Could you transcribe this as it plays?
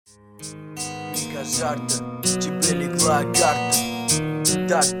азарта, тебе легла карта.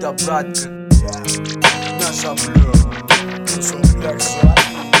 Так-то, братка, на соплю,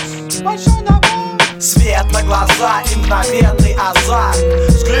 большой набор. Свет на глаза и мгновенный азарт.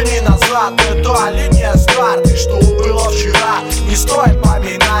 Взгляни назад, это линия старт. И что было вчера, не стоит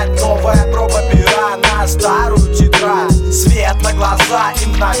поминать. Новая проба пера на старую тетрадь. Свет на глаза и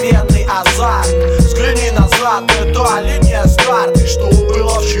мгновенный азарт. Взгляни назад, это линия старт. И что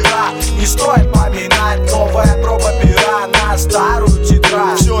было вчера, не стоит поминать. Новая проба пера на старую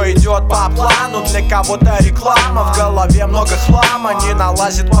тетрадь. Все идет по плану, для кого-то реклама. В голове много хлама, не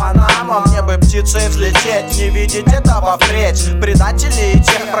налазит панама. Мне бы птицей взлететь, не видеть этого впредь. Предателей и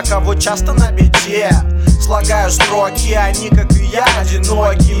тех, про кого часто на беде. Слагаю строки, они, как и я,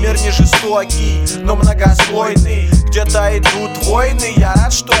 одиноки. Мир не жестокий, но многослойный. Где-то идут войны, я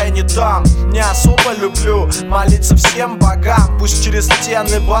рад, что я не там. Не особо люблю молиться всем богам. Пусть через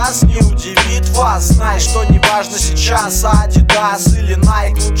стены бас не удивит вас. Знай, что не важно сейчас, Адидас или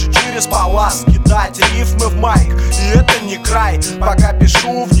Найк. Лучше через палас кидать рифмы в майк. И это не край, пока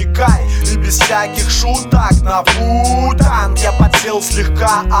пишу, вникай. И без всяких шуток на вутанг. Я подсел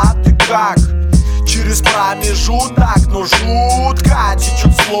слегка, а ты как? Через промежуток, но жутко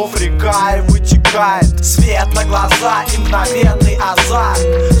течет слов река и вытекает. Свет на глаза и мгновенный азарт.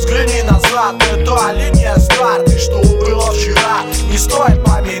 Взгляни назад, это линия старт. И что было вчера, не стоит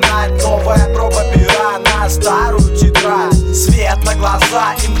поминать. Новая проба пера на старую тетрадь. Свет на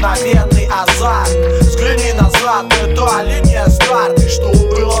глаза и мгновенный азарт. Взгляни назад, это линия старт. И что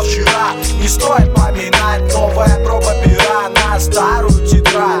было вчера, не стоит поминать. Новая проба пера на старую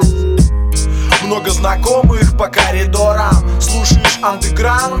тетрадь. Много знакомых по коридорам. Слушаешь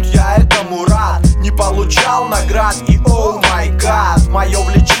андеграунд, я этому рад. Не получал наград и оу май гад. Мое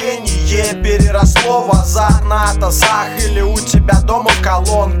влечение переросло в азарт на тазах. Или у тебя дома в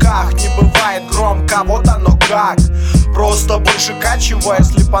колонках. Не бывает громко, вот оно как. Просто больше качивай,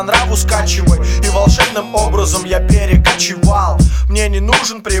 если по нраву скачивай. И волшебным образом я перекочевал. Мне не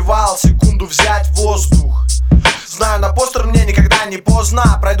нужен привал, секунду взять воздух. Знаю, на постер мне никогда не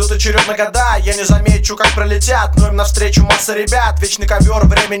поздно. Пройдут очередно года, я не замечу, как пролетят. Но им навстречу масса ребят, вечный ковер,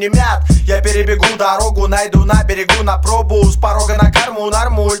 времени мят. Я перебегу дорогу, найду на берегу на пробу. С порога на карму,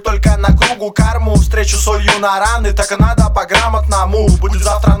 нормуль, только на кругу карму. Встречу солью на раны, так и надо по-грамотному. Будет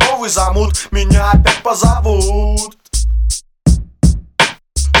завтра новый замут, меня опять позовут.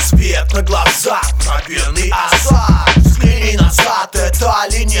 Свет на глазах, мгновенный азарт. Взгляни назад, это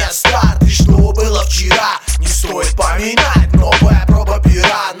линия старт. И что было вчера, не стоит поминать. Новая проба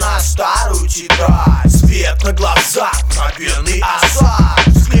пера